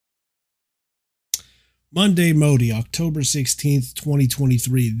Monday Moti, October 16th,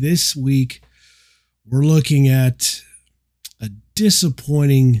 2023. This week, we're looking at a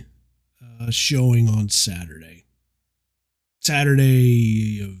disappointing showing on Saturday.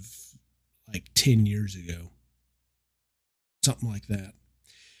 Saturday of like 10 years ago. Something like that.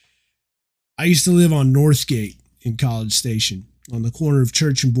 I used to live on Northgate in College Station on the corner of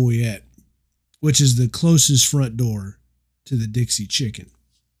Church and Boyette, which is the closest front door to the Dixie Chicken.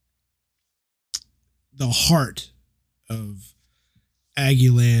 The heart of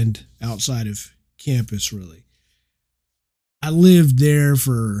Aggieland outside of campus, really. I lived there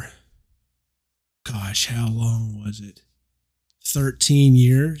for, how long was it? 13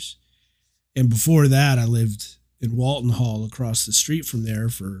 years. And before that, I lived in Walton Hall across the street from there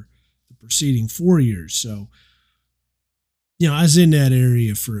for the preceding 4 years. So, I was in that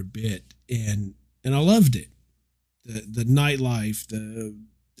area for a bit and I loved it. The nightlife, the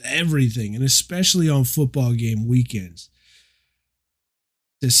everything, and especially on football game weekends,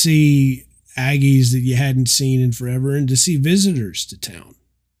 to see Aggies that you hadn't seen in forever and to see visitors to town.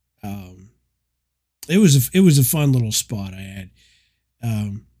 It was a fun little spot I had.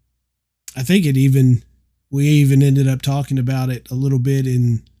 I think we even ended up talking about it a little bit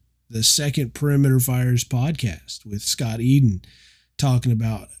in the second Perimeter Fires podcast with Scott Eden, talking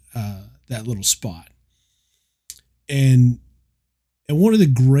about that little spot. And one of the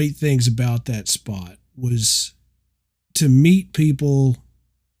great things about that spot was to meet people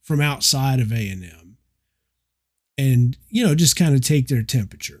from outside of A&M and, just kind of take their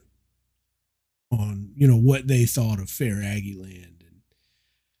temperature on, what they thought of Fair Aggie Land.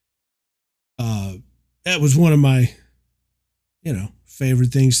 And that was one of my,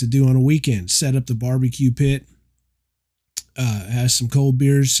 favorite things to do on a weekend. Set up the barbecue pit, have some cold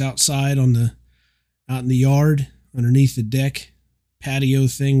beers outside out in the yard underneath the deck patio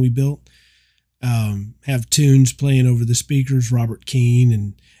thing we built, have tunes playing over the speakers, Robert Keane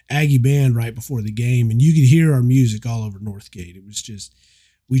and Aggie Band right before the game, and you could hear our music all over Northgate. It was just,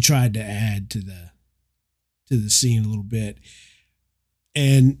 we tried to add to the scene a little bit,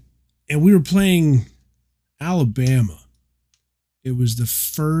 and we were playing Alabama. It was the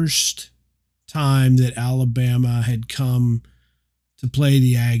first time that Alabama had come to play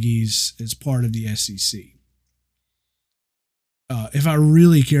the Aggies as part of the SEC. If I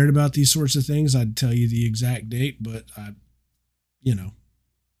really cared about these sorts of things, I'd tell you the exact date, but I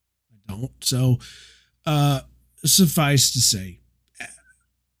don't. So, suffice to say,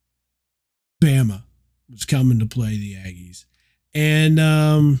 Bama was coming to play the Aggies, and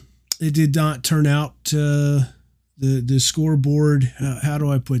it did not turn out to the scoreboard. How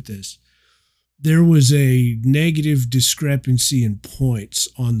do I put this? There was a negative discrepancy in points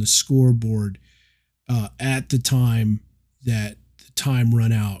on the scoreboard at the time that the time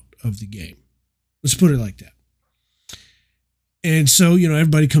run out of the game. Let's put it like that. And so,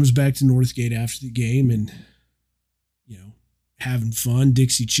 everybody comes back to Northgate after the game and, having fun,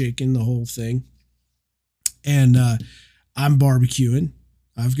 Dixie Chicken, the whole thing. And I'm barbecuing.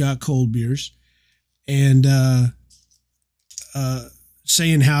 I've got cold beers and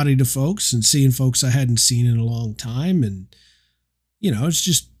saying howdy to folks and seeing folks I hadn't seen in a long time. And, it's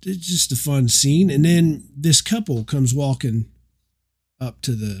just a fun scene. And then this couple comes walking up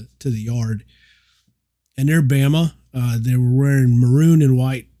to the yard, and they're Bama. They were wearing maroon and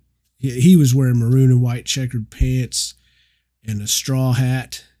white. He was wearing maroon and white checkered pants and a straw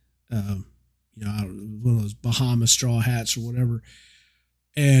hat, one of those Bahama straw hats or whatever.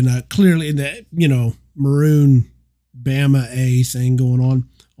 And clearly in that, maroon Bama A thing going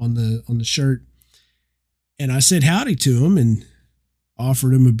on the shirt. And I said howdy to him and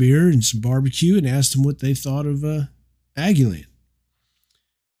offered him a beer and some barbecue and asked him what they thought of Aggieland.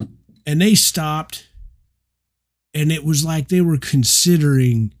 And they stopped, and it was like they were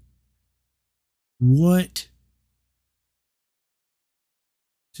considering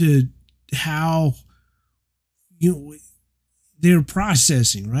how they were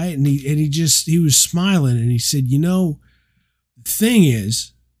processing, right? And he was smiling, and he said, the thing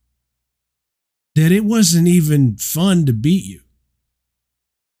is that it wasn't even fun to beat you.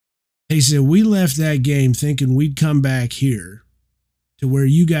 He said, we left that game thinking we'd come back here to where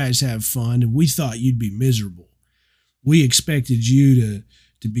you guys have fun, and we thought you'd be miserable. We expected you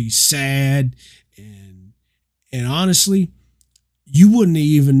to be sad, and honestly, you wouldn't have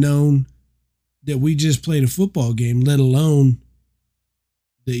even known that we just played a football game, let alone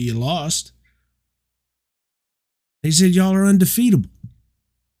that you lost. They said y'all are undefeatable.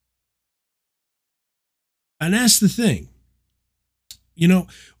 And that's the thing.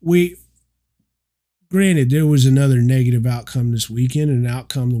 Granted, there was another negative outcome this weekend and an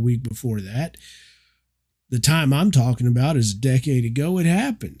outcome the week before that. The time I'm talking about is a decade ago. It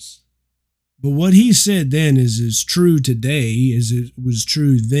happens. But what he said then is as true today as it was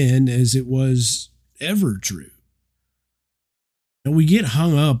true then as it was ever true. And we get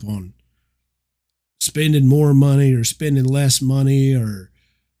hung up on spending more money or spending less money, or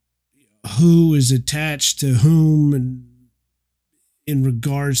who is attached to whom, and in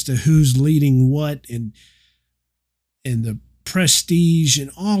regards to who's leading what, and the prestige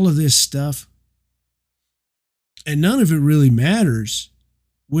and all of this stuff. And none of it really matters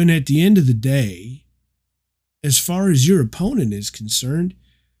when at the end of the day, as far as your opponent is concerned,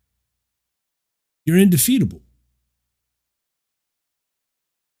 you're indefeatable.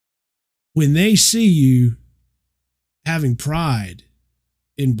 When they see you having pride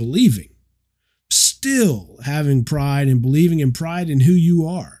in believing, still having pride in believing and pride in who you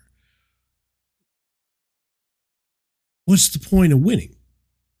are, what's the point of winning?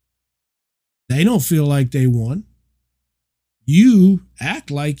 They don't feel like they won. You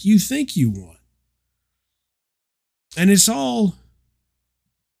act like you think you won. And it's all,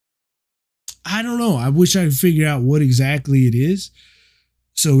 I don't know. I wish I could figure out what exactly it is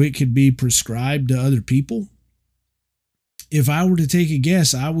so it could be prescribed to other people. If I were to take a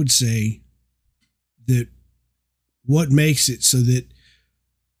guess, I would say that what makes it so that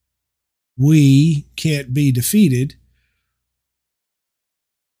we can't be defeated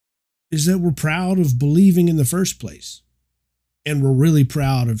is that we're proud of believing in the first place. And we're really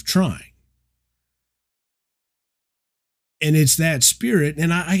proud of trying. And it's that spirit.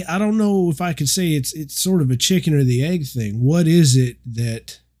 And I don't know if I could say it's sort of a chicken or the egg thing. What is it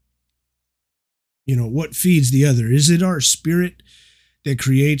that, what feeds the other? Is it our spirit that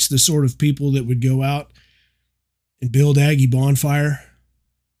creates the sort of people that would go out and build Aggie bonfire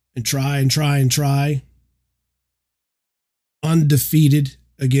and try and try and try, undefeated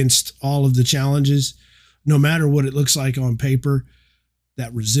against all of the challenges, no matter what it looks like on paper?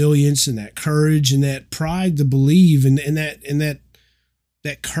 That resilience and that courage and that pride to believe, and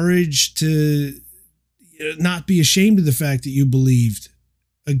that courage to not be ashamed of the fact that you believed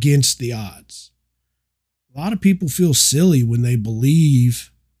against the odds. A lot of people feel silly when they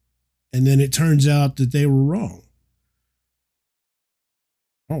believe and then it turns out that they were wrong.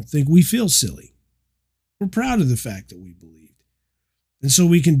 I don't think we feel silly. We're proud of the fact that we believed. And so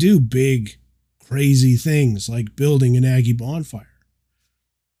we can do big, crazy things like building an Aggie bonfire.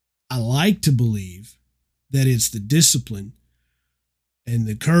 I like to believe that it's the discipline and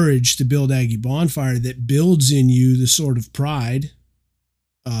the courage to build Aggie bonfire that builds in you the sort of pride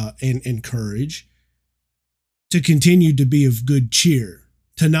and courage to continue to be of good cheer,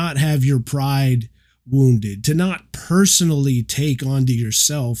 to not have your pride wounded, to not personally take onto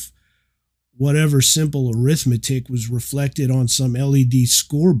yourself whatever simple arithmetic was reflected on some LED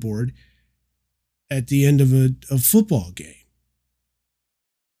scoreboard at the end of a football game.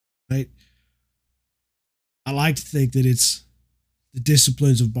 Right? I like to think that it's the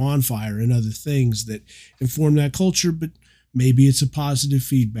disciplines of bonfire and other things that inform that culture, but maybe it's a positive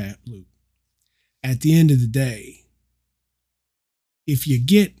feedback loop. At the end of the day, if you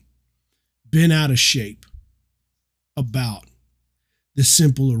get bent out of shape about the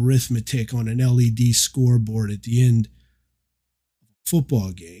simple arithmetic on an LED scoreboard at the end of a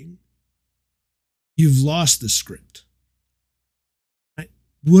football game, you've lost the script.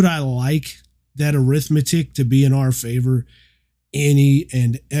 Would I like that arithmetic to be in our favor any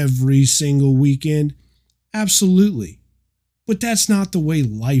and every single weekend? Absolutely. But that's not the way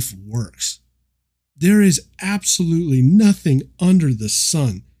life works. There is absolutely nothing under the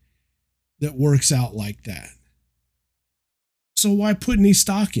sun that works out like that. So why put any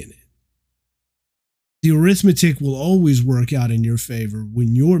stock in it? The arithmetic will always work out in your favor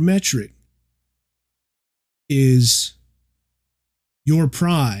when your metric is your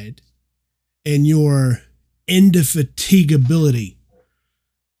pride and your indefatigability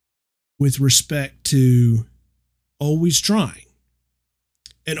with respect to always trying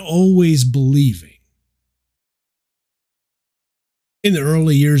and always believing. In the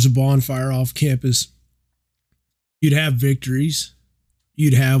early years of Bonfire off campus, you'd have victories.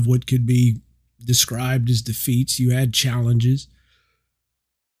 You'd have what could be described as defeats. You had challenges.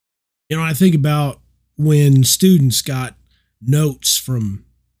 I think about when students got notes from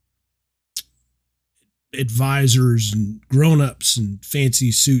advisors and grown-ups in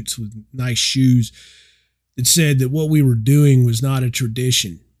fancy suits with nice shoes that said that what we were doing was not a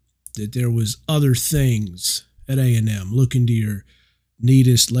tradition, that there was other things at A&M. Look into your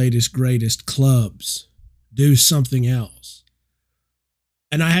neatest, latest, greatest clubs. Do something else.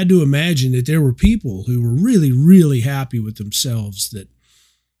 And I had to imagine that there were people who were really, really happy with themselves, that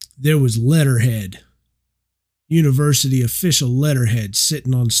there was letterhead university official letterhead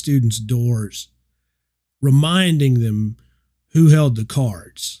sitting on students' doors, reminding them who held the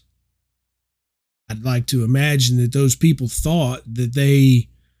cards. I'd like to imagine that those people thought that they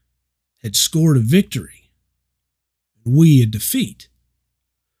had scored a victory and we a defeat.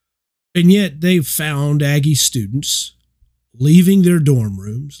 And yet they found Aggie students leaving their dorm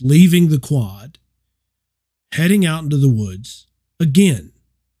rooms, leaving the quad, heading out into the woods again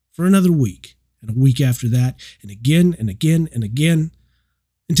for another week, and a week after that, and again and again and again,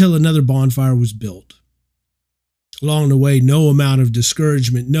 until another bonfire was built. Along the way, no amount of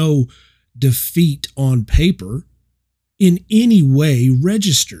discouragement, no defeat on paper in any way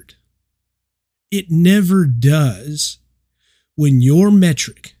registered. It never does when your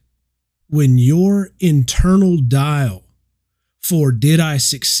metric, when your internal dial for did I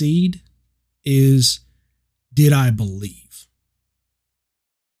succeed is did I believe?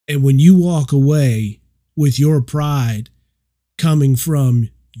 And when you walk away with your pride coming from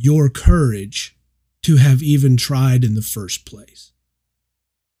your courage to have even tried in the first place.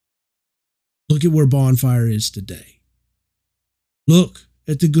 Look at where Bonfire is today. Look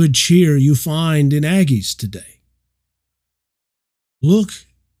at the good cheer you find in Aggies today. Look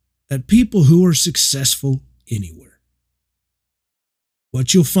at people who are successful anywhere.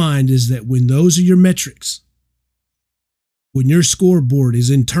 What you'll find is that when those are your metrics, when your scoreboard is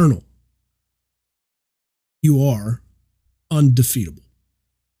internal, you are undefeatable.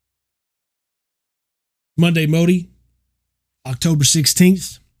 Monday, Moti, October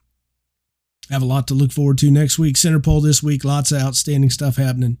 16th. I have a lot to look forward to next week. Center poll this week. Lots of outstanding stuff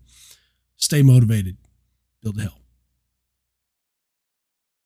happening. Stay motivated. Build the hell.